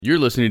You're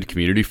listening to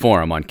Community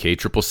Forum on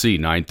KCCC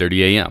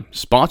 930 AM,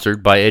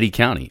 sponsored by Eddy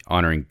County,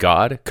 honoring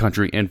God,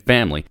 country, and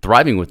family,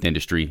 thriving with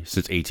industry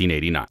since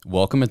 1889.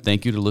 Welcome and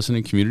thank you to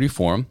listening to Community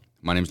Forum.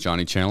 My name is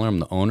Johnny Chandler. I'm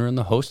the owner and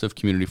the host of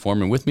Community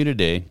Forum, and with me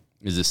today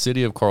is the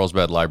City of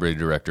Carlsbad Library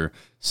Director,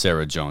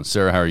 Sarah Jones.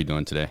 Sarah, how are you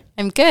doing today?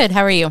 I'm good.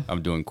 How are you?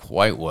 I'm doing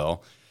quite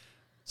well.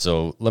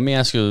 So let me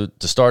ask you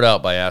to start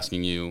out by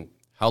asking you,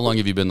 how long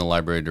have you been the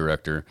Library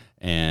Director,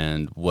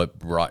 and what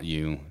brought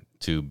you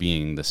to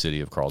being the City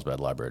of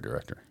Carlsbad Library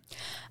Director?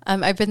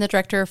 I've been the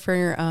director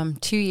for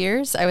 2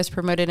 years. I was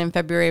promoted in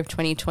February of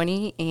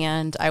 2020,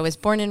 and I was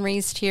born and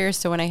raised here.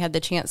 So when I had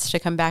the chance to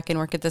come back and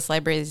work at this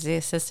library as the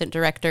assistant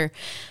director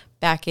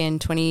back in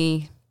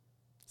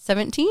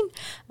 2017,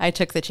 I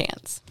took the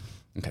chance.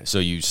 Okay, so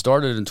you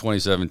started in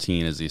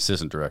 2017 as the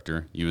assistant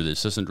director. You were the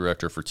assistant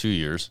director for 2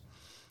 years,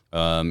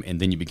 and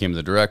then you became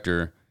the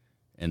director,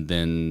 and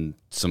then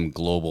some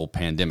global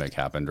pandemic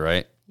happened,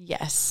 right?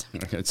 Yes.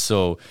 Okay,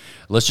 so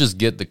let's just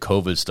get the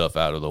COVID stuff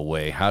out of the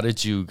way. How did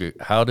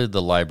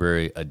the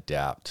library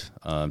adapt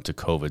to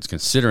COVID,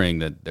 considering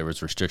that there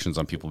was restrictions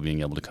on people being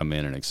able to come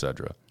in and et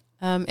cetera?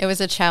 It was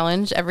a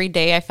challenge. Every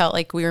day I felt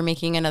like we were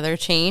making another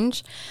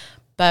change,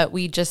 but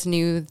we just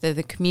knew that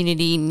the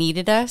community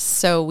needed us.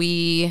 So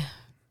we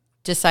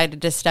decided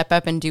to step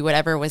up and do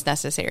whatever was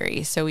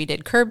necessary. So we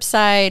did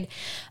curbside.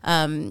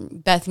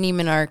 Beth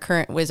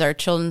Neiman, was our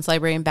children's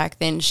librarian back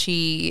then.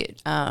 She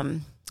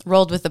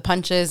rolled with the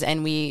punches,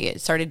 and we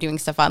started doing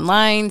stuff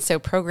online. So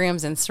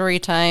programs and story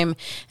time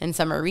and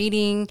summer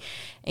reading,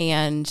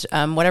 and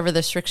whatever the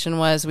restriction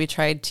was, we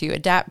tried to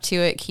adapt to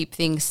it, keep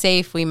things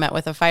safe. We met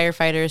with the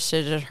firefighters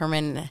to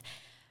determine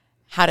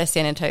how to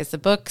sanitize the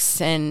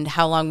books and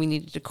how long we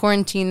needed to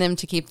quarantine them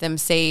to keep them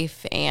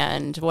safe,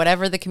 and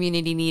whatever the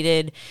community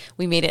needed,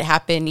 we made it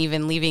happen,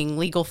 even leaving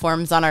legal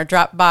forms on our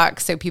Dropbox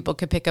so people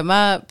could pick them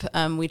up.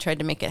 We tried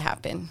to make it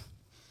happen.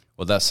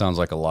 Well, that sounds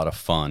like a lot of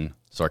fun,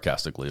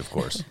 sarcastically, of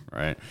course,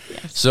 right?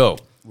 Yes. So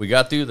we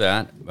got through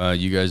that.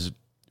 You guys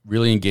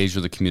really engaged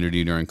with the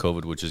community during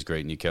COVID, which is great,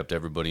 and you kept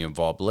everybody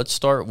involved. But let's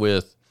start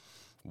with,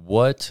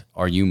 what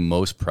are you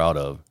most proud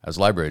of as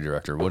library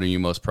director? What are you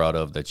most proud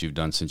of that you've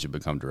done since you've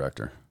become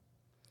director?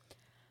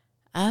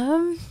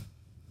 I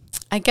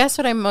guess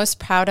what I'm most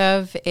proud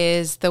of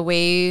is the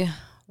way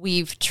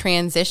we've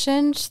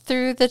transitioned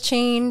through the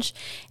change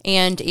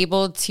and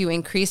able to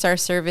increase our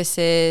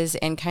services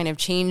and kind of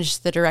change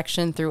the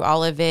direction through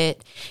all of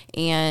it,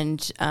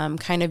 and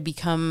kind of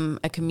become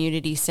a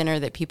community center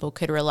that people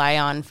could rely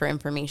on for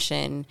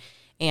information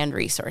and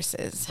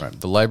resources. Right.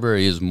 The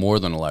library is more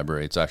than a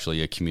library. It's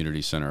actually a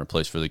community center, a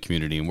place for the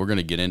community, and we're going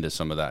to get into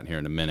some of that here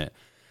in a minute.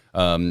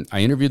 I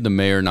interviewed the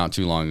mayor not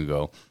too long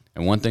ago,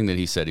 and one thing that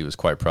he said he was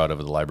quite proud of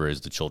the library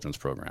is the children's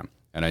program.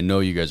 And I know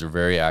you guys are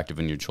very active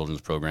in your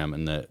children's program,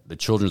 and the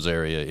children's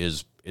area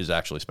is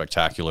actually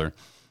spectacular,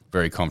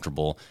 very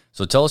comfortable.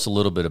 So tell us a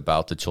little bit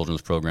about the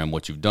children's program,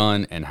 what you've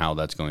done, and how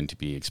that's going to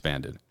be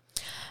expanded.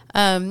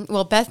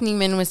 Well, Beth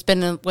Neiman has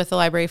been with the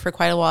library for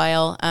quite a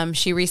while.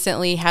 She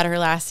recently had her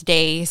last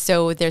day,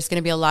 so there's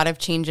going to be a lot of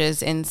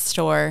changes in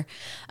store.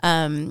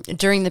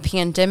 During the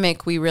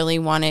pandemic, we really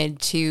wanted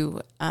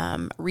to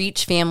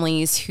reach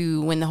families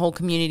who, when the whole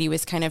community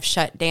was kind of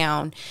shut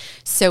down,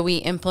 so we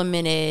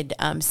implemented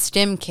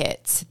STEM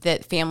kits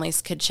that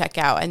families could check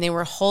out, and they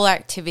were whole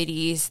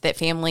activities that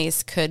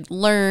families could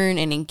learn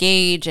and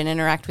engage and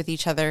interact with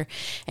each other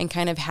and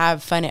kind of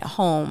have fun at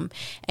home,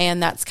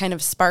 and that's kind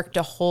of sparked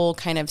a whole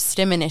kind of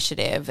STEM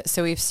initiative.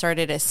 So we've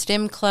started a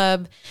STEM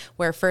club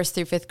where 1st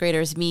through 5th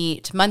graders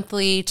meet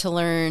monthly to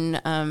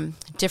learn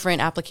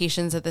different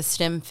applications of the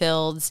STEM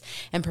fields,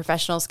 and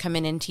professionals come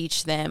in and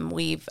teach them.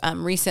 We've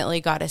recently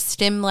got a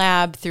STEM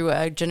lab through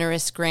a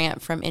generous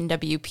grant from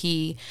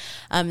NWP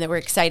that we're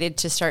excited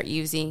to start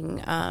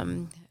using.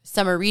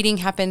 Summer reading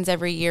happens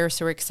every year,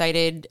 so we're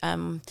excited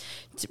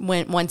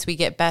once we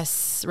get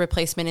Beth's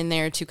replacement in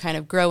there to kind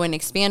of grow and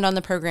expand on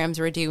the programs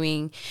we're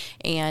doing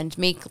and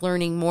make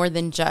learning more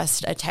than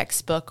just a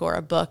textbook or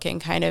a book,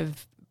 and kind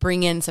of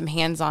bring in some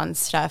hands-on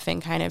stuff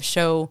and kind of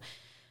show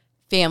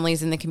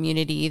families in the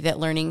community that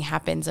learning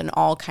happens in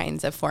all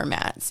kinds of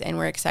formats. And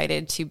we're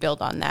excited to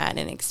build on that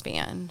and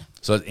expand.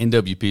 So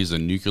NWP is a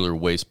nuclear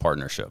waste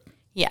partnership.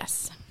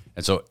 Yes.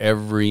 And so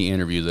every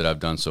interview that I've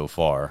done so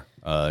far,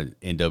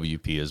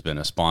 NWP has been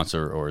a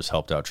sponsor or has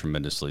helped out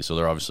tremendously. So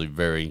they're obviously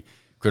very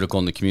critical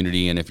in the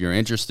community. And if you're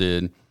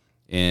interested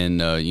in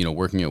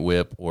working at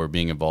WIP or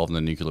being involved in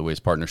the nuclear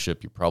waste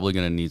partnership, you're probably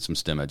going to need some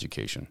STEM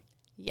education.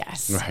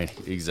 Yes. Right,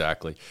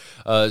 exactly.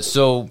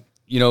 So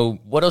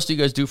what else do you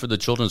guys do for the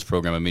children's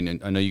program? I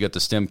mean, I know you got the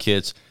STEM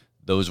kits.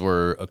 Those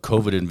were a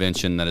COVID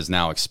invention that is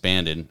now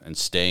expanded and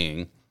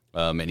staying.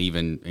 And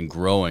even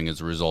growing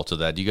as a result of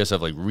that. Do you guys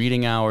have like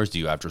reading hours? Do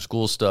you after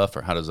school stuff,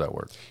 or how does that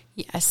work?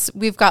 Yes,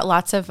 we've got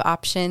lots of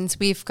options.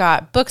 We've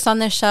got books on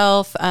the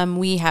shelf.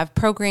 We have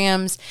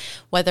programs,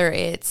 whether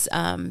it's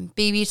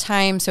baby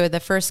time, so the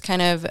first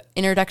kind of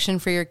introduction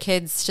for your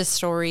kids to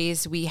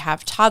stories. We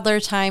have toddler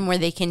time where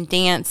they can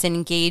dance and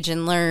engage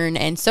and learn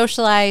and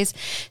socialize.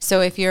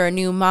 So if you're a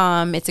new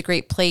mom, it's a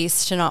great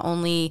place to not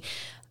only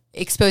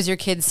expose your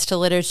kids to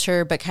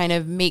literature, but kind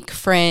of make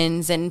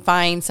friends and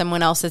find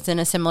someone else that's in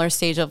a similar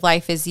stage of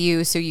life as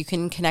you, so you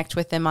can connect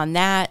with them on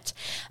that.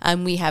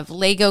 We have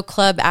Lego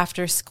Club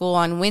after school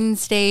on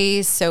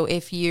Wednesdays. So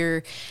if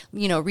you're,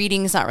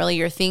 reading is not really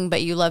your thing,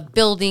 but you love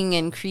building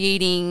and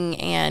creating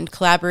and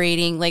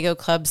collaborating, Lego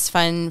Club's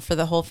fun for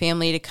the whole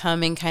family to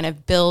come and kind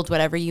of build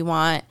whatever you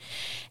want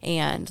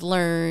and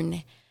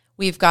learn.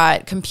 We've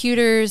got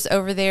computers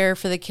over there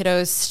for the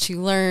kiddos to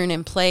learn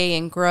and play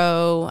and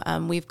grow.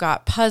 We've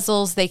got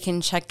puzzles they can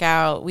check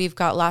out. We've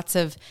got lots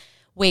of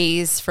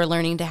ways for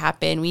learning to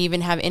happen. We even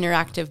have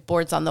interactive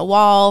boards on the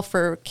wall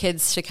for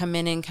kids to come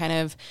in and kind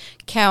of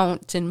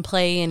count and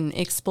play and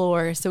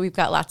explore. So we've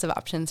got lots of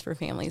options for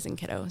families and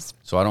kiddos.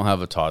 So I don't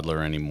have a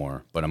toddler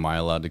anymore, but am I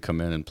allowed to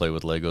come in and play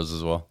with Legos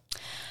as well?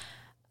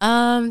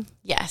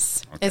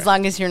 Yes, okay. As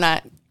long as you're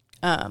not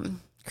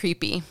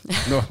creepy.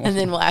 No. And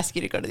then we'll ask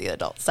you to go to the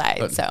adult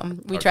side. So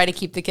we try to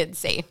keep the kids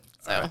safe.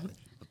 So right.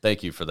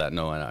 Thank you for that.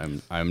 No,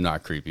 I'm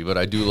not creepy, but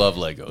I do love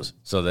Legos.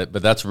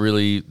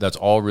 That's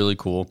all really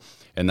cool,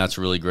 and that's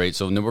really great.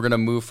 So then we're going to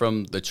move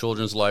from the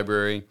children's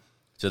library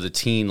to the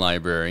teen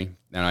library.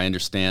 And I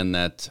understand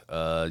that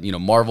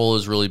Marvel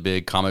is really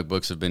big, comic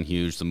books have been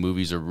huge, the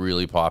movies are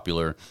really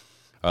popular.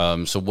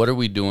 So what are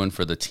we doing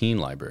for the teen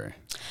library?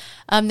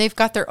 They've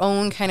got their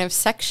own kind of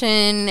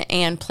section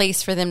and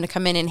place for them to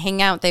come in and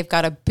hang out. They've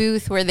got a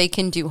booth where they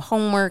can do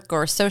homework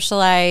or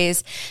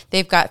socialize.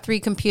 They've got 3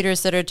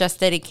 computers that are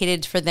just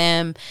dedicated for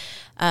them.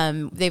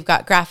 They've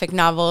got graphic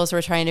novels.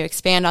 We're trying to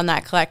expand on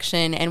that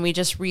collection. And we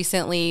just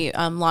recently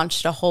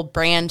launched a whole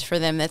brand for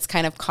them that's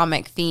kind of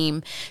comic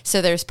theme. So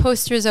there's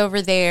posters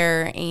over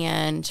there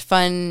and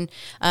fun.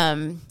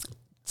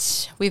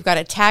 We've got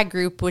a tag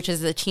group, which is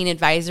the teen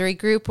advisory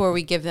group, where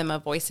we give them a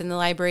voice in the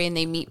library, and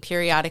they meet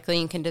periodically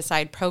and can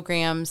decide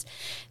programs.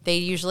 They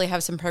usually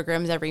have some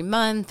programs every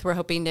month. We're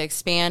hoping to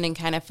expand and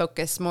kind of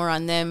focus more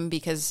on them,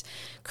 because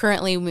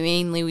currently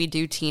mainly we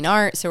do teen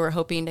art. So we're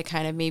hoping to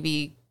kind of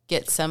maybe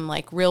get some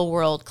like real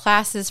world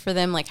classes for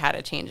them, like how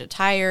to change a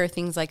tire,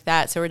 things like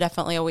that. So we're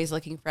definitely always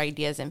looking for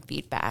ideas and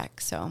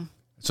feedback. So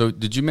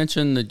did you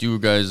mention that you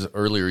guys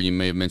earlier, you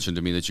may have mentioned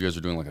to me that you guys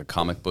are doing like a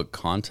comic book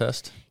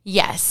contest?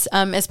 Yes.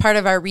 As part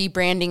of our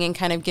rebranding and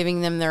kind of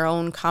giving them their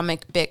own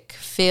comic book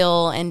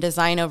feel and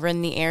design over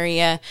in the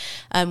area,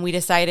 we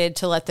decided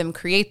to let them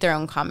create their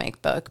own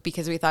comic book,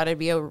 because we thought it'd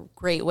be a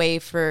great way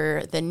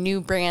for the new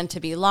brand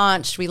to be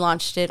launched. We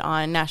launched it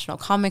on National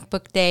Comic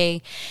Book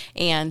Day.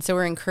 And so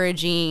we're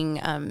encouraging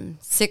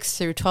 6th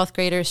through 12th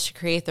graders to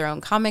create their own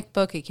comic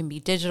book. It can be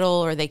digital,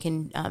 or they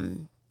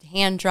can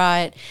hand draw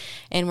it,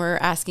 and we're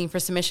asking for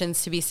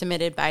submissions to be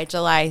submitted by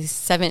July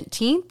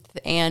 17th,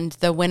 and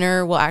the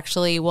winner will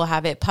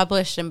have it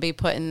published and be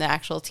put in the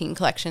actual teen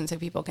collection so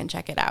people can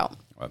check it out.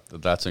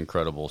 That's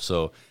incredible.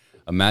 So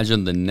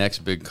imagine the next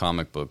big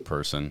comic book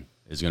person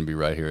is going to be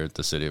right here at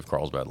the City of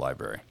Carlsbad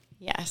Library.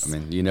 Yes. I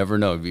mean, you never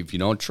know. If you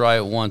don't try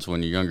it once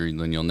when you're younger,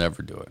 then you'll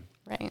never do it.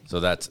 Right. So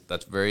that's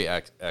very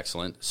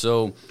excellent.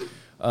 So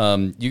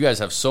you guys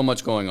have so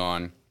much going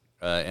on.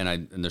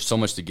 And there's so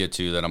much to get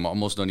to that I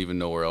almost don't even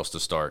know where else to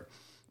start.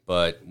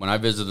 But when I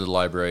visited the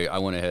library, I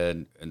went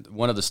ahead, and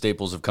one of the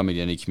staples of coming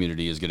to any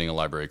community is getting a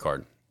library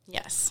card.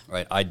 Yes.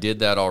 Right. I did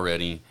that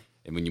already.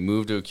 And when you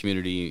move to a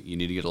community, you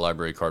need to get a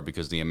library card,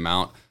 because the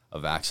amount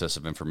of access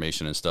of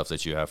information and stuff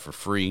that you have for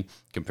free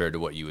compared to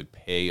what you would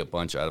pay a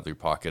bunch out of your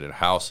pocket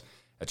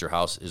at your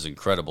house is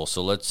incredible.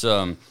 So let's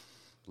go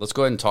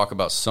ahead and talk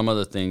about some of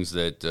the things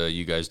that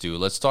you guys do.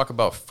 Let's talk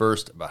about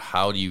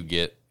how do you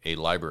get a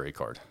library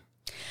card?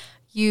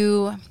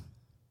 You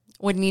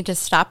would need to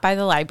stop by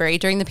the library.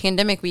 During the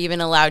pandemic, we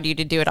even allowed you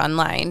to do it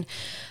online.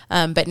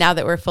 But now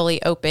that we're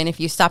fully open, if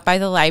you stop by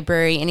the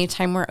library,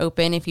 anytime we're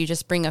open, if you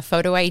just bring a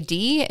photo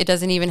ID, it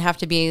doesn't even have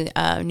to be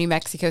a New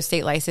Mexico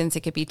state license.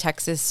 It could be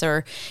Texas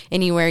or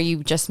anywhere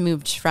you just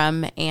moved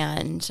from.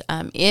 And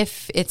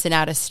if it's an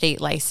out-of-state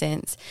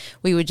license,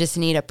 we would just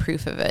need a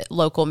proof of a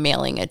local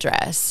mailing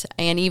address.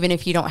 And even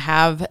if you don't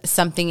have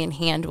something in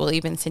hand, we'll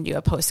even send you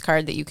a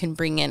postcard that you can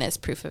bring in as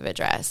proof of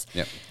address.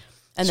 Yep.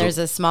 And there's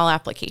a small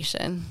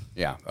application.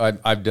 Yeah,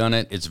 I've done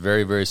it. It's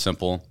very, very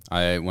simple.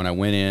 When I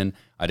went in,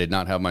 I did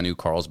not have my new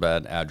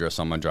Carlsbad address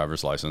on my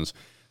driver's license,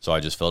 so I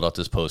just filled out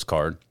this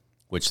postcard,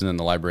 which then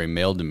the library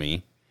mailed to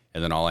me,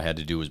 and then all I had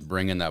to do was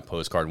bring in that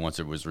postcard once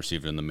it was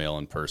received in the mail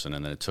in person,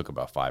 and then it took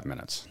about 5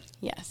 minutes.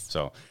 Yes.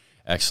 So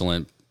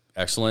excellent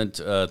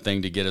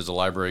thing to get as a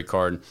library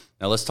card.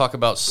 Now let's talk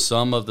about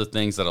some of the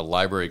things that a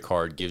library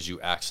card gives you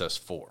access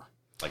for.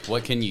 Like,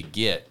 what can you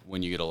get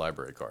when you get a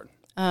library card?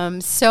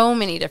 So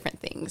many different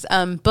things.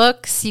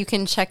 Books you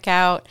can check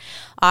out,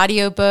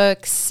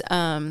 audiobooks,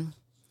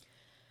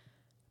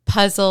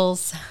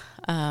 puzzles.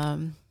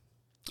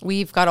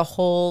 We've got a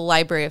whole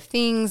library of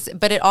things,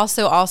 but it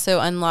also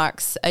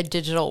unlocks a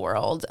digital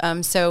world.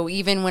 So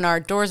even when our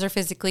doors are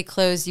physically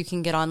closed, you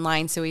can get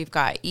online. So we've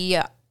got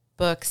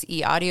e-books,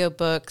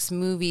 e-audiobooks,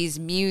 movies,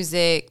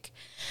 music.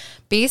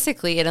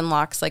 Basically, it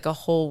unlocks like a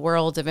whole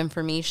world of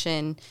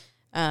information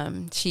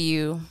to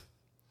you.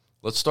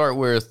 Let's start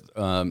with,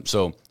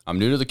 so I'm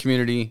new to the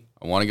community.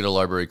 I want to get a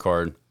library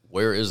card.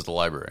 Where is the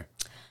library?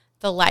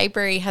 The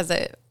library has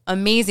an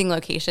amazing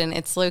location.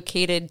 It's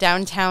located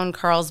downtown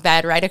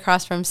Carlsbad, right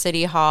across from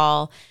City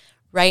Hall,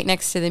 right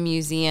next to the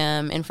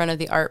museum, in front of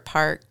the art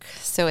park.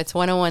 So it's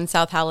 101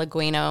 South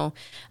Halagueno.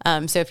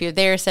 So if you're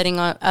there setting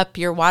up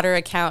your water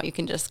account, you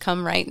can just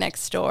come right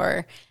next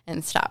door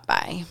and stop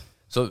by.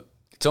 So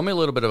tell me a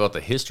little bit about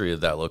the history of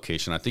that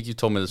location. I think you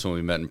told me this when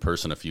we met in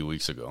person a few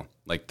weeks ago.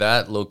 Like,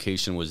 that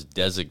location was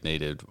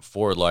designated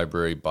for a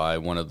library by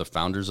one of the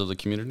founders of the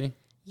community?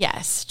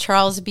 Yes,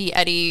 Charles B.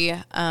 Eddy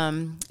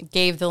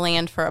gave the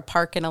land for a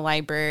park and a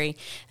library,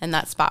 and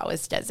that spot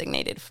was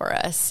designated for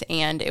us.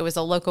 And it was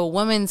a local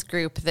women's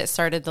group that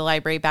started the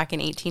library back in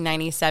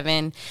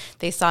 1897.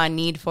 They saw a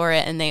need for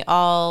it, and they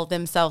all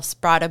themselves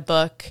brought a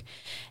book.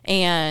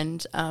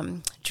 And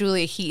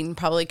Julia Heaton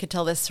probably could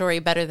tell this story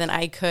better than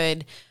I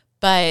could.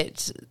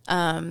 But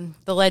the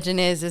legend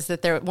is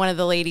that one of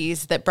the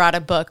ladies that brought a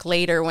book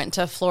later went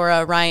to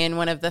Flora Ryan,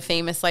 one of the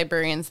famous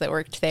librarians that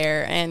worked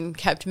there, and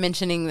kept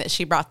mentioning that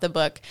she brought the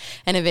book.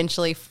 And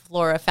eventually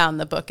Flora found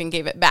the book and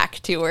gave it back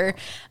to her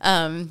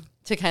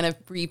to kind of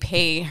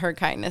repay her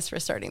kindness for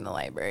starting the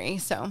library.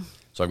 So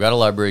I've got a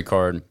library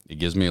card. It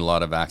gives me a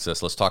lot of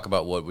access. Let's talk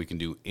about what we can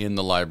do in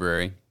the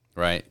library,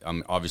 right?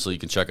 Obviously, you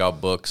can check out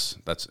books.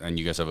 And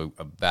you guys have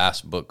a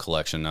vast book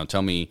collection. Now,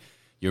 tell me,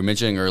 you were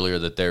mentioning earlier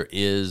that there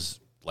is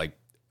like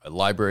a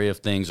library of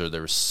things, or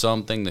there's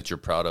something that you're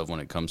proud of when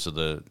it comes to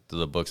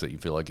the books that you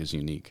feel like is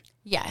unique.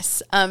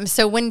 Yes.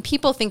 So when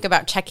people think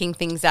about checking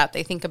things out,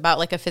 they think about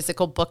like a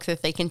physical book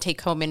that they can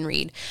take home and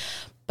read.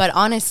 But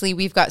honestly,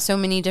 we've got so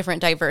many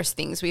different diverse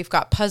things. We've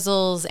got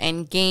puzzles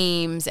and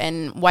games,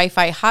 and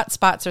Wi-Fi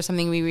hotspots are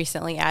something we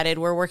recently added.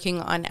 We're working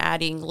on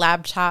adding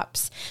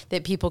laptops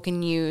that people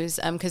can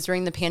use because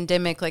during the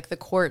pandemic, like the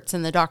courts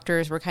and the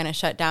doctors were kind of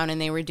shut down, and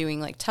they were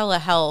doing like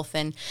telehealth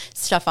and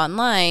stuff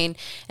online.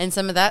 And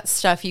some of that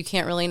stuff you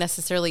can't really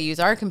necessarily use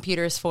our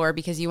computers for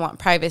because you want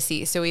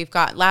privacy. So we've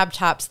got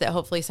laptops that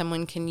hopefully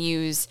someone can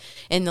use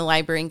in the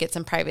library and get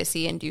some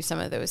privacy and do some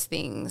of those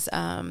things.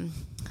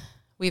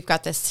 We've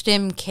got the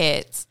STEM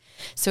kits.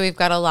 So we've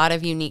got a lot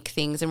of unique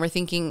things. And we're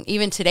thinking,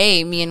 even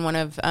today, me and one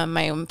of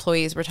my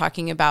employees were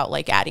talking about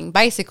like adding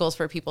bicycles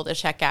for people to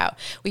check out.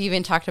 We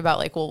even talked about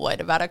like, well,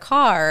 what about a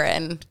car?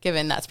 And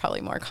given that's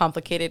probably more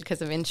complicated because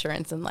of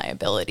insurance and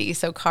liability,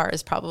 so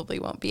cars probably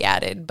won't be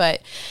added.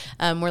 But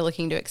we're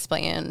looking to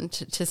expand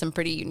to some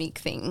pretty unique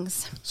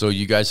things. So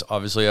you guys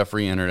obviously have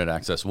free internet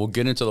access. We'll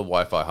get into the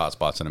Wi-Fi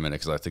hotspots in a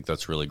minute because I think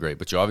that's really great.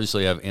 But you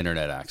obviously have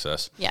internet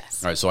access.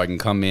 Yes. All right, so I can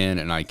come in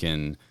and I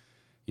can,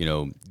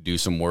 do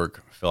some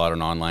work, fill out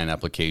an online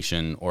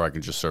application, or I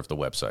can just surf the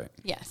website.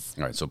 Yes.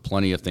 All right, so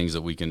plenty of things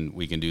that we can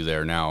do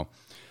there. Now,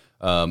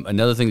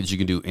 another thing that you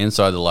can do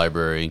inside the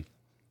library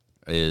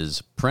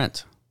is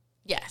print.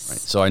 Yes. Right?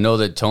 So I know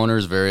that toner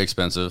is very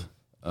expensive.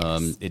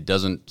 Yes. It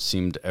doesn't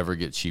seem to ever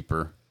get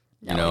cheaper.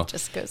 No, it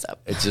just goes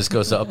up. It just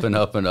goes up and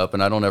up and up,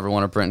 and I don't ever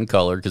want to print in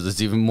color because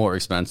it's even more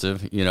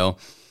expensive,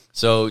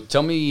 So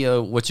tell me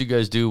what you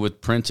guys do with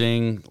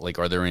printing. Like,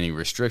 are there any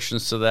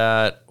restrictions to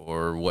that,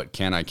 or what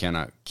can or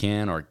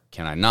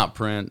can I not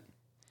print?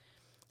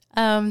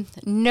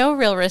 No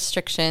real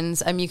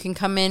restrictions. You can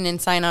come in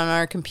and sign on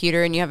our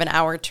computer, and you have an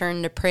hour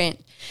turn to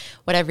print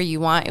whatever you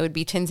want. It would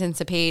be 10 cents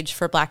a page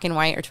for black and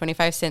white or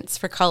 25 cents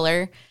for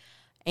color.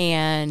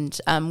 And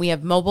we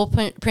have mobile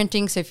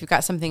printing, so if you've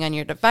got something on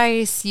your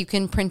device, you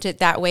can print it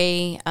that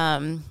way.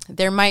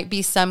 There might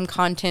be some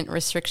content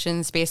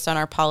restrictions based on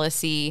our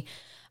policy.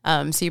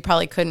 So you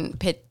probably couldn't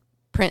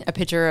print a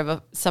picture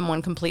of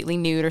someone completely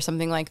nude or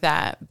something like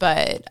that.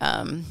 But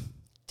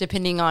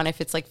depending on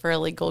if it's like for a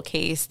legal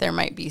case, there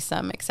might be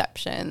some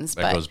exceptions.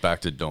 That goes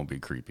back to don't be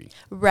creepy.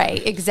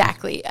 Right,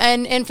 exactly.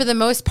 And for the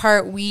most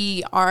part,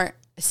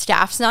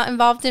 staff's not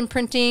involved in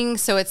printing,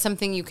 so it's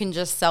something you can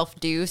just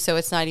self-do. So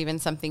it's not even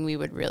something we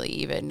would really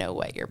even know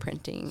what you're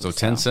printing. So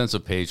 10 cents a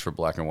page for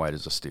black and white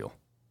is a steal.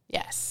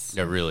 Yes.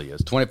 It really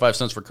is. 25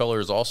 cents for color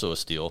is also a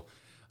steal.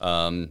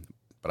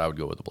 But I would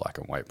go with the black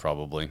and white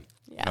probably.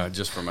 Yeah.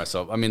 Just for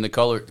myself. I mean, the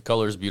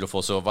color is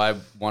beautiful. So if I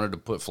wanted to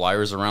put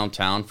flyers around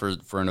town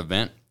for an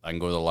event, I can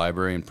go to the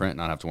library and print,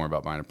 not have to worry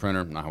about buying a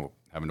printer, not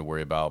having to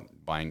worry about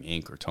buying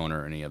ink or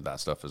toner or any of that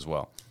stuff as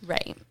well.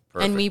 Right.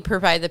 Perfect. And we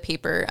provide the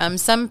paper.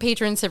 Some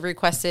patrons have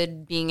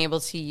requested being able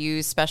to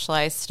use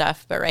specialized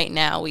stuff, but right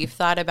now we've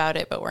thought about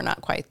it, but we're not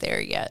quite there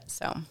yet.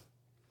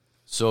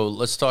 So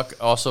let's talk.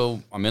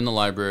 Also, I'm in the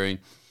library,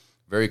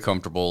 very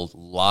comfortable, a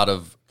lot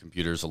of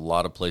computers, a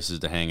lot of places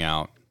to hang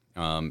out.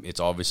 It's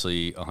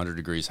obviously 100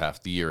 degrees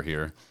half the year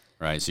here,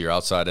 right? So you're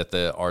outside at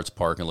the arts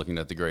park and looking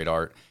at the great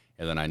art,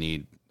 and then I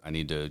need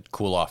to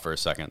cool off for a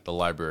second. The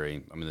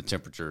library, the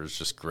temperature is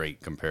just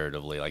great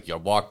comparatively. Like, I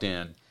walked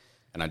in,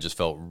 and I just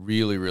felt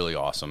really, really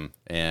awesome,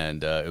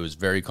 and it was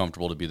very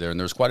comfortable to be there. And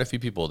there was quite a few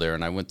people there,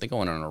 and I went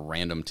on a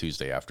random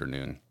Tuesday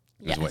afternoon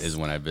is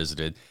when I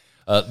visited.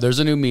 There's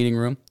a new meeting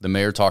room. The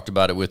mayor talked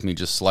about it with me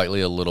just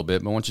slightly a little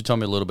bit, but why don't you tell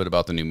me a little bit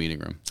about the new meeting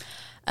room?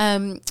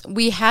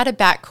 We had a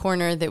back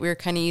corner that we were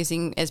kind of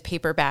using as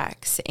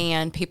paperbacks,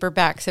 and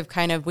paperbacks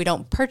have we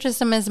don't purchase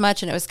them as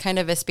much, and it was kind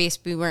of a space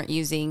we weren't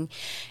using.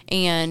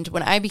 And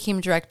when I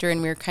became director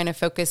and we were kind of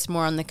focused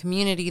more on the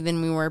community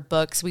than we were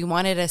books, we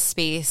wanted a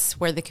space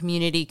where the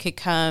community could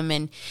come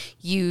and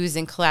use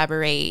and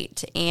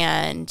collaborate.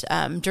 And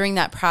during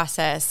that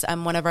process,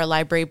 one of our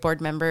library board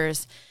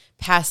members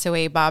passed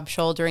away, Bob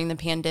Scholl, during the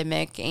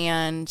pandemic,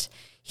 and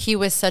he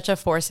was such a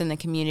force in the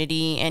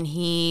community, and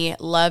he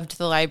loved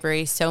the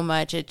library so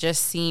much. It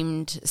just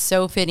seemed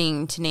so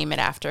fitting to name it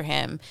after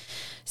him.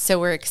 So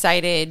we're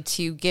excited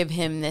to give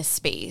him this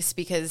space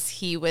because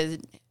he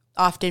would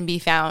often be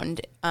found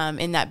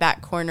in that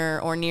back corner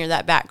or near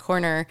that back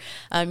corner.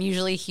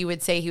 Usually he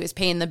would say he was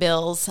paying the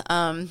bills,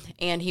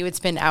 and he would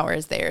spend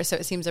hours there. So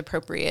it seems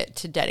appropriate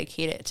to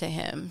dedicate it to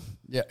him.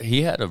 Yeah,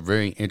 he had a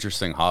very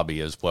interesting hobby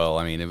as well.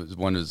 I mean, it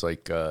was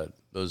like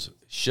those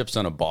ships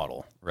in a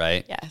bottle,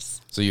 right?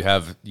 Yes. So you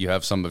have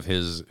some of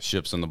his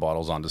ships in the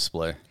bottles on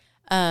display.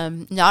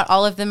 Not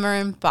all of them are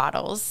in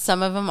bottles.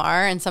 Some of them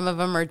are, and some of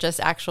them are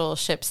just actual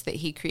ships that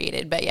he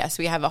created. But yes,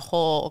 we have a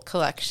whole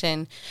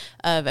collection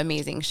of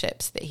amazing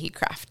ships that he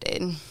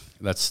crafted.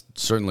 That's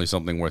certainly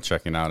something worth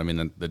checking out. I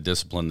mean, the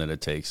discipline that it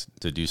takes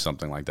to do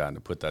something like that and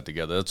to put that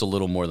together, that's a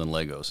little more than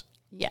Legos.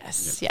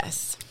 Yes, Yep.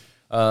 yes.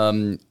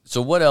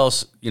 So what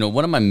else,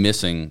 what am I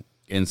missing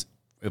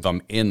if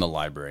I'm in the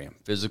library,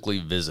 physically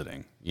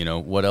visiting?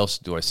 What else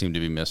do I seem to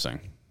be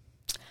missing?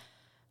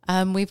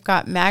 We've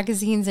got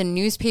magazines and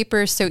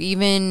newspapers. So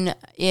even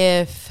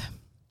if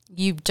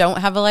you don't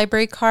have a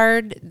library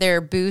card, there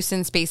are booths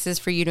and spaces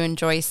for you to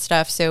enjoy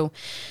stuff. So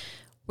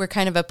we're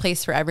kind of a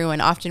place for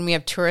everyone. Often we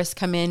have tourists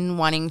come in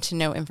wanting to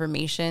know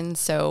information.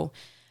 So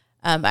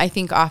I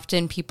think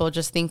often people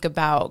just think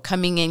about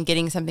coming in,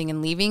 getting something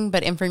and leaving,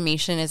 but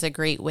information is a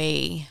great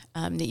way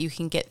that you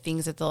can get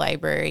things at the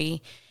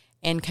library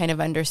and kind of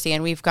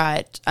understand. We've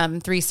got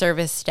 3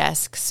 service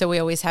desks, so we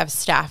always have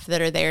staff that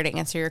are there to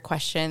answer your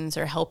questions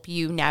or help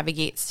you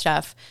navigate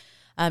stuff,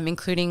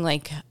 including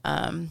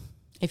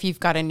if you've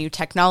got a new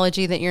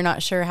technology that you're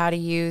not sure how to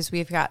use,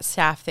 we've got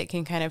staff that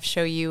can kind of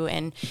show you,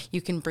 and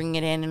you can bring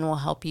it in and we'll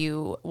help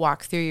you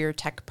walk through your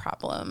tech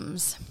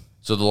problems.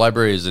 So the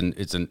library is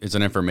it's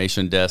an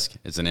information desk,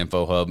 it's an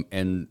info hub,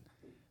 and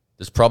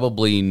there's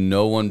probably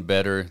no one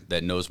better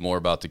that knows more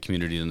about the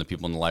community than the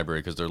people in the library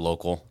because they're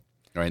local.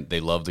 Right, they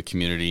love the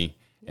community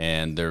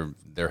and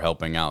they're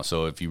helping out.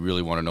 So if you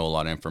really want to know a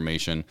lot of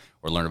information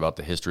or learn about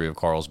the history of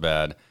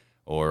Carlsbad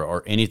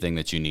or anything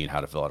that you need, how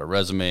to fill out a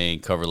resume,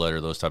 cover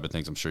letter, those type of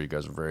things, I'm sure you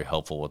guys are very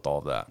helpful with all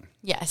of that.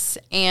 Yes,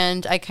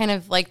 and I kind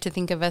of like to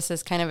think of us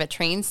as kind of a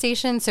train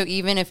station. So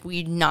even if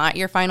we're not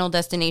your final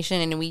destination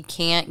and we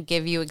can't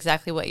give you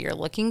exactly what you're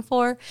looking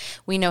for,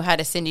 we know how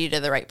to send you to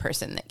the right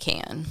person that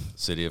can.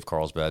 City of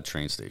Carlsbad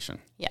train station.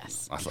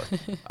 Yes.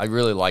 I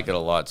really like it a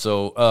lot.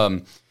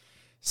 So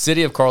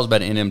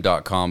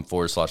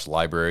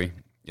cityofcarlsbadnm.com/library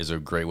is a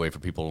great way for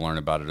people to learn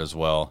about it as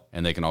well.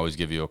 And they can always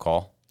give you a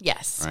call.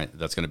 Yes. Right.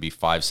 That's going to be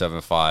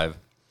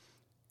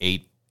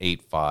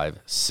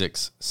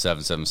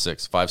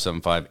 575-885-6776.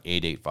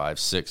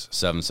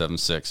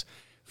 575-885-6776.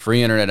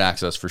 Free internet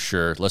access for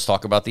sure. Let's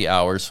talk about the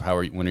hours.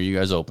 When are you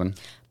guys open?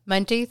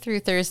 Monday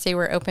through Thursday,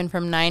 we're open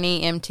from 9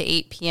 a.m. to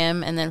 8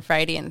 p.m. And then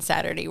Friday and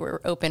Saturday,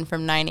 we're open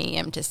from 9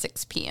 a.m. to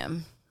 6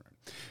 p.m.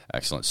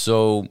 Excellent.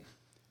 So,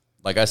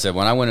 like I said,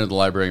 when I went into the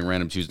library on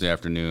random Tuesday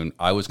afternoon,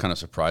 I was kind of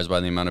surprised by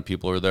the amount of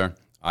people who were there.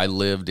 I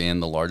lived in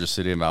the largest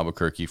city of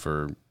Albuquerque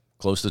for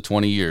close to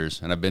 20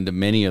 years, and I've been to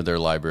many of their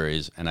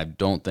libraries, and I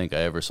don't think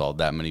I ever saw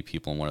that many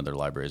people in one of their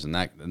libraries. And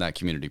that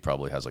community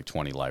probably has like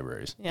 20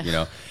 libraries,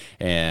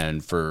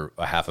 and for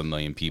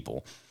 500,000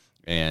 people.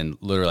 And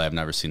literally, I've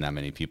never seen that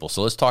many people.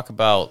 So let's talk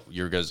about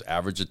your guys'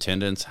 average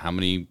attendance. How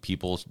many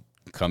people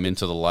come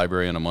into the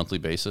library on a monthly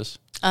basis?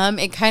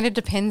 It kind of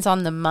depends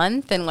on the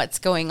month and what's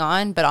going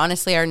on, but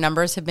honestly, our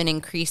numbers have been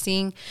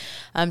increasing.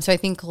 So I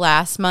think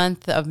last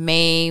month of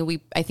May,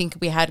 I think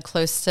we had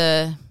close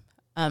to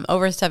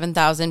over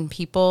 7,000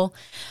 people.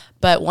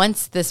 But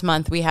once this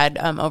month, we had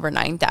over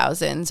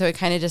 9,000. So it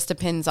kind of just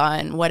depends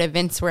on what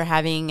events we're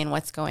having and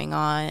what's going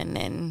on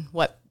and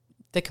what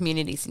the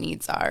community's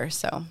needs are.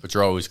 But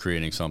you're always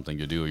creating something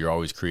to do. You're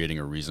always creating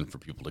a reason for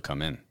people to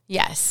come in.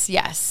 Yes.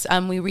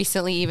 We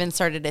recently even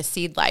started a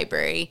seed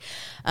library,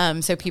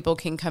 so people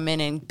can come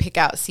in and pick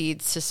out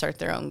seeds to start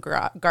their own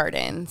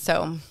garden.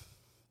 So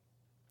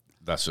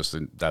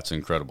that's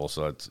incredible.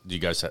 So do you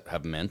guys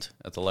have mint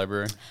at the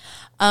library?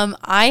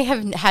 I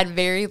have had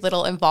very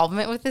little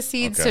involvement with the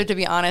seeds, Okay. so to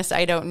be honest,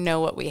 I don't know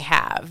what we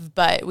have.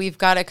 But we've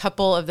got a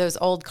couple of those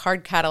old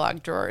card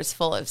catalog drawers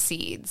full of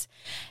seeds,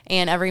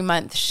 and every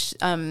month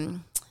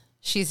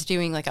she's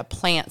doing like a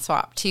plant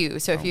swap too.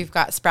 So if you've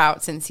got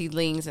sprouts and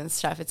seedlings and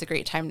stuff, it's a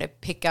great time to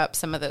pick up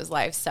some of those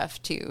live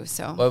stuff too.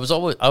 So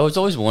well, I was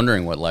always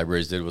wondering what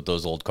libraries did with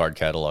those old card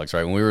catalogs.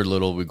 Right, when we were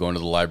little, we'd go into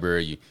the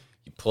library. You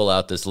pull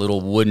out this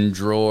little wooden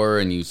drawer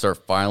and you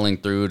start filing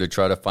through to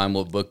try to find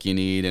what book you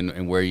need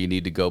and where you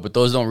need to go. But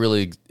those don't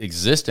really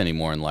exist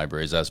anymore in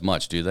libraries as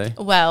much, do they?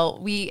 Well,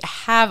 we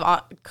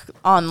have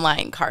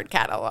online card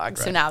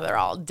catalogs, so now they're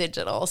all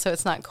digital, so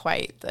it's not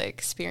quite the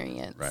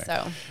experience. Right.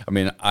 So, I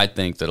mean, I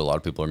think that a lot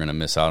of people are going to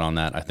miss out on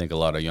that. I think a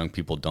lot of young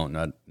people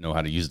don't know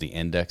how to use the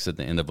index at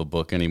the end of a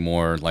book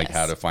anymore, like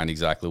how to find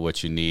exactly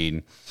what you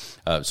need.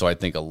 So I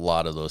think a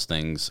lot of those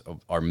things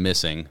are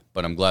missing,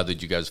 but I'm glad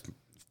that you guys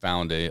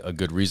found a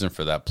good reason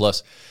for that.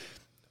 Plus,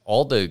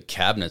 all the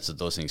cabinets that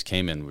those things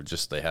came in were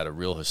they had a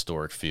real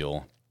historic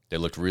feel. They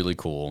looked really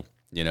cool,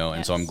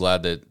 and so I'm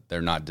glad that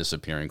they're not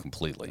disappearing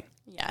completely.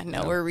 Yeah,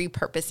 no, we're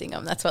repurposing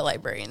them. That's what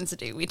librarians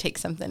do. We take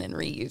something and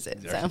reuse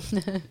it.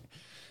 So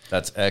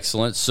That's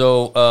excellent.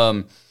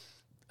 So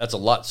that's a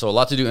lot. So a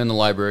lot to do in the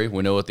library.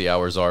 We know what the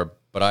hours are,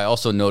 but I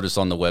also noticed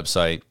on the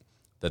website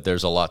that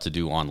there's a lot to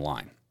do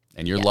online.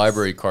 And your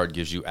library card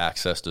gives you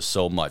access to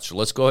so much. So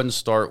let's go ahead and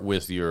start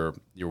with your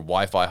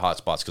Wi-Fi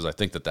hotspots, because I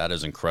think that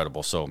is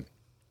incredible. So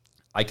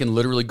I can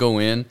literally go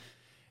in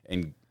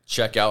and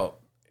check out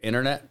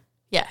internet.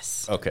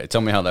 Yes. Okay, tell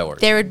me how that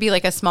works. There would be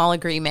like a small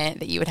agreement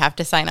that you would have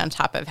to sign on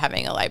top of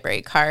having a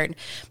library card.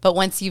 But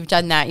once you've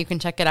done that, you can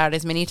check it out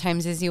as many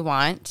times as you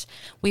want.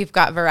 We've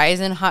got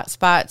Verizon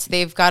hotspots.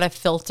 They've got a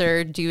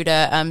filter due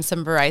to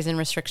some Verizon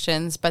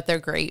restrictions, but they're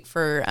great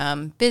for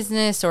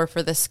business or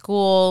for the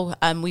school.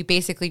 We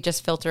basically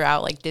just filter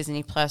out like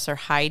Disney Plus or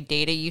high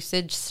data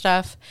usage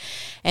stuff.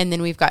 And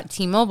then we've got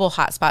T-Mobile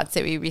hotspots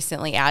that we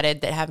recently added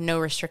that have no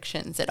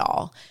restrictions at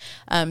all.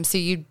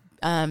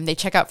 They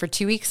check out for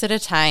 2 weeks at a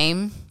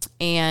time,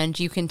 and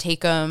you can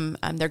take them.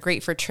 They're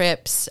great for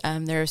trips.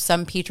 There are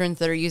some patrons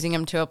that are using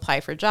them to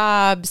apply for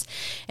jobs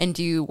and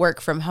do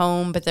work from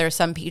home, but there are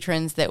some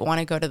patrons that want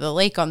to go to the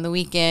lake on the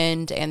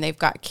weekend, and they've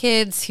got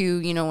kids who,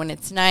 when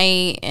it's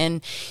night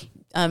and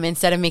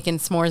instead of making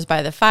s'mores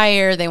by the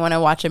fire, they want to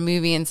watch a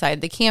movie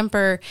inside the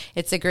camper.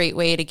 It's a great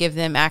way to give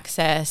them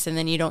access, and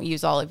then you don't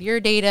use all of your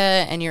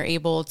data, and you're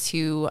able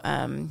to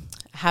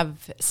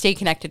stay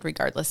connected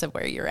regardless of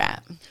where you're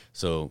at.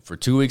 So for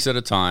 2 weeks at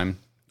a time,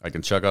 I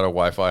can check out a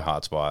Wi-Fi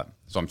hotspot.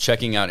 So I'm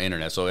checking out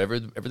internet. So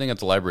everything at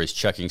the library is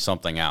checking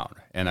something out.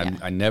 And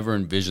I never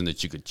envisioned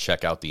that you could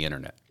check out the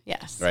internet.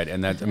 Yes. Right.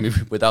 And that,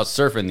 without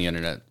surfing the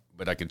internet,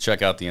 but I could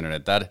check out the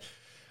internet.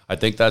 I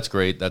think that's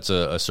great. That's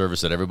a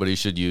service that everybody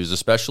should use,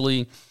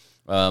 especially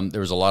there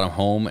was a lot of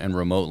home and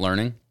remote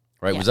learning,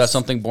 right? Yes. Was that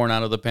something born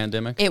out of the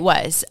pandemic? It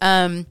was.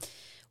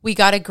 We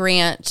got a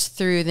grant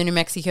through the New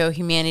Mexico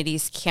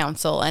Humanities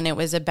Council, and it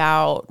was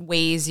about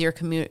ways your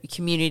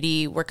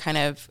community were kind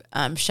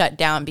of shut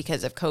down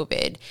because of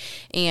COVID.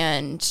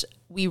 And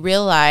we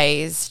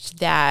realized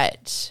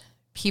that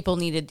people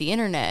needed the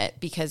internet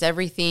because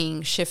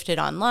everything shifted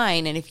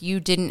online. And if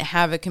you didn't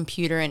have a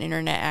computer and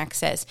internet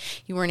access,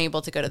 you weren't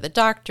able to go to the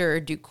doctor or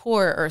do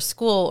court or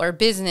school or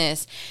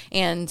business.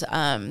 And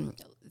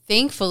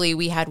thankfully,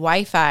 we had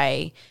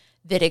Wi-Fi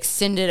that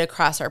extended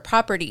across our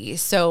property.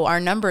 So our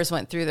numbers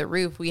went through the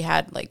roof. We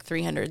had like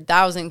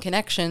 300,000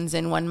 connections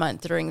in 1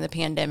 month during the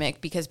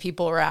pandemic because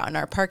people were out in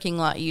our parking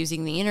lot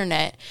using the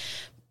internet.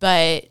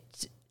 But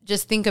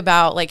just think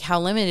about like how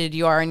limited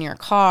you are in your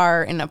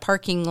car in a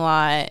parking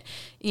lot,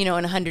 in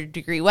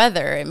 100-degree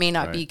weather. It may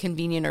not be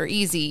convenient or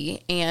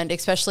easy. And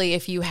especially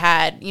if you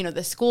had,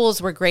 the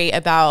schools were great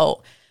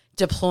about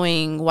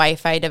deploying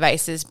Wi-Fi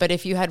devices. But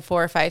if you had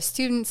 4 or 5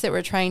 students that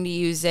were trying to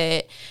use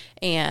it,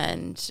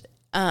 and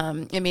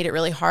it made it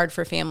really hard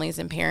for families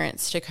and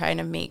parents to kind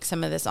of make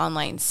some of this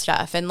online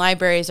stuff. And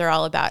libraries are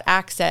all about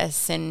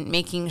access and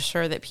making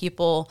sure that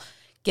people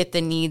get the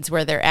needs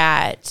where they're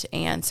at.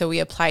 And so we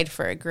applied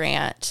for a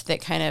grant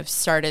that kind of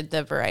started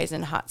the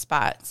Verizon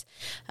hotspots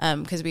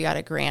because we got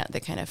a grant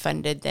that kind of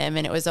funded them.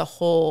 And it was a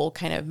whole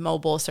kind of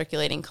mobile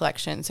circulating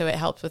collection. So it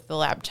helped with the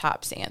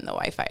laptops and the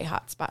Wi-Fi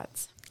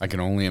hotspots. I can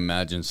only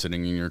imagine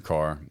sitting in your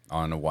car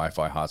on a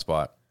Wi-Fi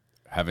hotspot,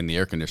 having the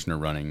air conditioner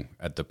running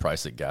at the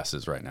price that gas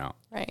is right now.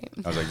 Right.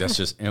 I was like, that's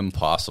just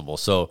impossible.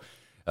 So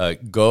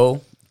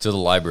go to the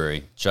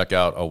library, check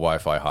out a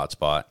Wi-Fi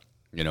hotspot,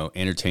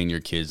 entertain your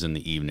kids in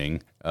the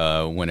evening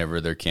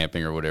whenever they're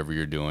camping or whatever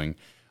you're doing,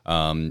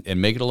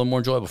 and make it a little more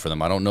enjoyable for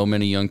them. I don't know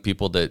many young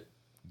people that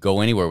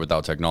go anywhere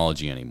without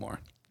technology anymore.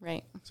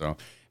 Right. So,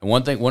 and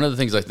one of the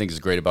things I think is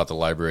great about the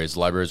libraries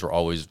were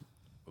always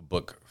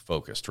book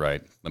focused,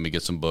 right? Let me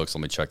get some books.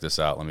 Let me check this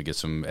out. Let me get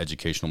some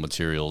educational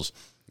materials,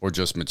 or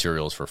just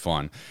materials for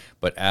fun.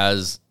 But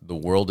as the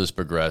world has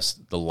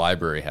progressed, the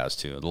library has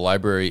too. The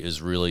library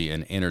is really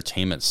an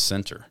entertainment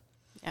center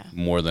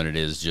more than it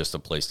is just a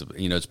place to,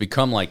 it's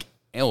become like,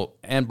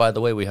 and by the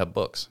way, we have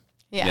books,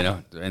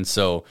 and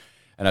so,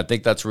 and I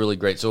think that's really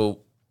great. So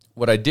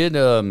what I did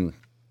notice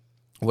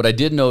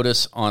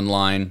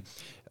online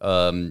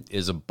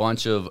is a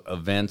bunch of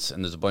events,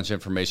 and there's a bunch of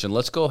information.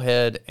 Let's go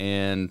ahead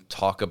and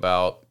talk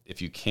about,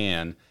 if you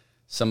can,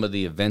 some of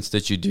the events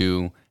that you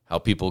do, how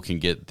people can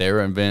get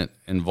their event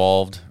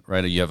involved,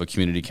 right? You have a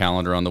community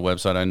calendar on the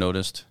website, I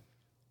noticed.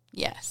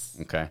 Yes.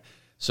 Okay.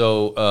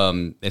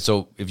 So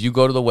if you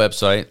go to the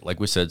website, like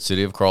we said,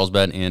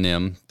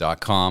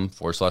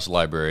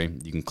 cityofcarlsbadnm.com/library,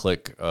 you can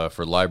click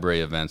for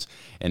library events,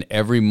 and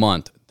every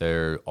month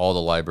all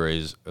the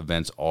library's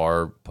events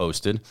are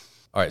posted.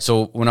 All right,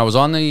 so when I was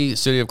on the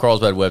City of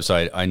Carlsbad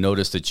website, I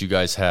noticed that you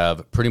guys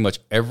have pretty much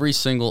every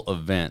single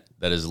event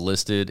that is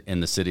listed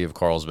in the City of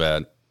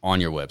Carlsbad on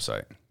your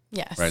website.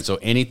 Yes. Right. So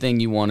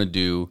anything you want to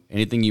do,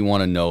 anything you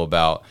want to know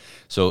about.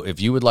 So if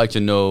you would like to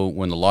know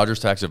when the Lodgers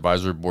Tax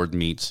Advisory Board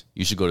meets,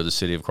 you should go to the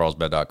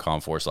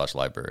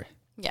cityofcarlsbad.com/library.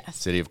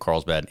 Yes.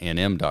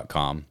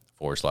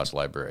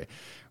 cityofcarlsbadnm.com/library.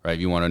 Right. If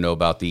you want to know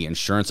about the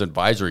Insurance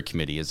Advisory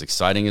Committee, as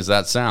exciting as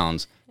that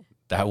sounds,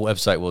 that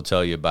website will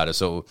tell you about it.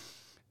 So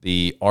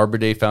the Arbor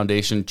Day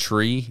Foundation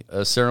tree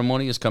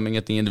ceremony is coming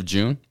at the end of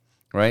June.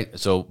 Right.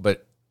 So,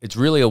 but it's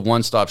really a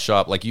one-stop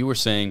shop. Like you were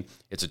saying,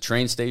 it's a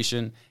train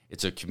station,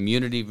 it's a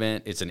community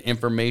event, it's an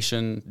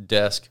information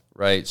desk,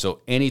 right? So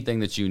anything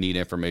that you need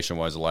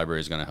information-wise, the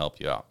library is going to help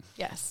you out.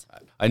 Yes.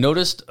 I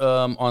noticed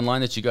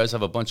online that you guys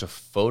have a bunch of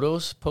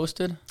photos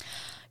posted.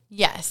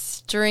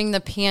 Yes. During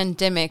the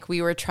pandemic,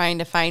 we were trying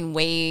to find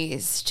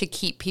ways to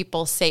keep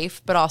people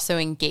safe, but also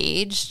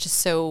engaged.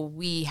 So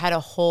we had a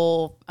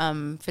whole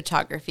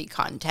photography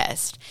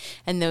contest,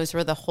 and those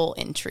were the whole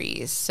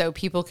entries. So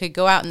people could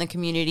go out in the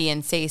community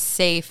and say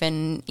safe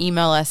and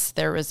email us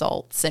their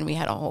results, and we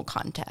had a whole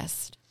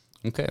contest.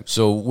 Okay.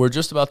 So we're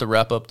just about to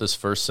wrap up this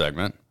first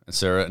segment.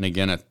 Sarah, and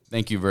again,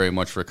 thank you very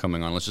much for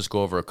coming on. Let's just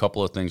go over a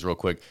couple of things real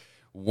quick.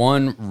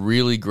 One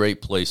really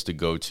great place to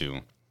go to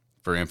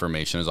for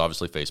information is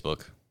obviously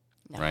Facebook,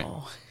 right?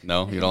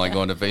 No, you don't like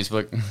going to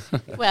Facebook?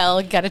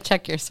 Well, got to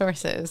check your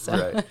sources. So.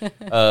 Right.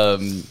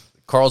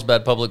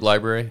 Carlsbad Public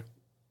Library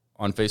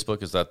on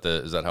Facebook, is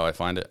that how I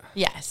find it?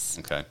 Yes.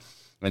 Okay.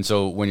 And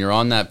so when you're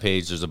on that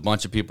page, there's a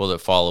bunch of people that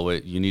follow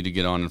it. You need to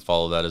get on and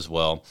follow that as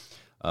well.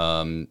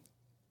 And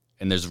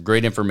there's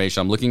great information.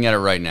 I'm looking at it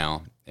right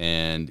now.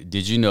 And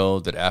did you know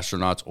that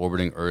astronauts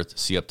orbiting Earth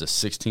see up to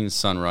 16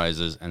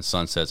 sunrises and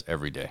sunsets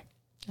every day?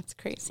 That's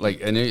crazy.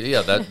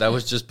 That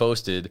was just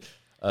posted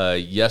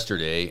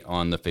yesterday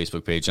on the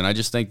Facebook page. And I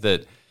just think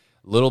that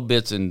little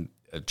bits and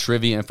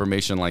trivia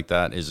information like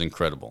that is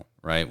incredible,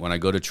 right? When I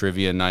go to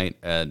trivia night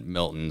at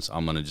Milton's,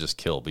 I'm going to just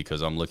kill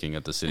because I'm looking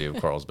at the City of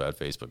Carlsbad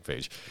Facebook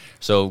page.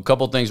 So a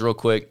couple things real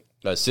quick.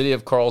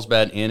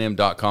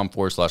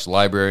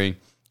 cityofcarlsbadnm.com/library,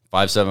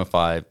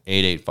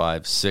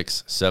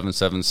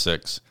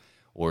 575-885-6776,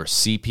 or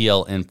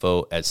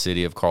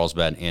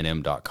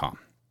cplinfo@cityofcarlsbadnm.com.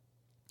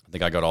 I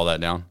think I got all that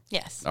down?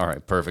 Yes. All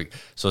right, perfect.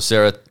 So,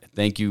 Sarah,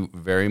 thank you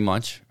very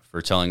much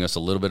for telling us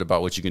a little bit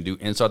about what you can do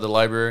inside the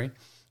library,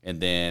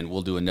 and then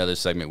we'll do another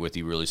segment with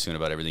you really soon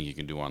about everything you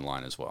can do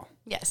online as well.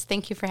 Yes,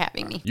 thank you for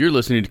having me. You're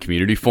listening to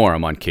Community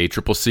Forum on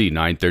KCCC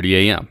 930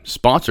 AM,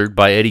 sponsored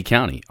by Eddy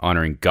County,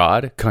 honoring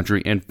God,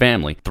 country, and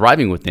family,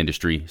 thriving with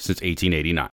industry since 1889.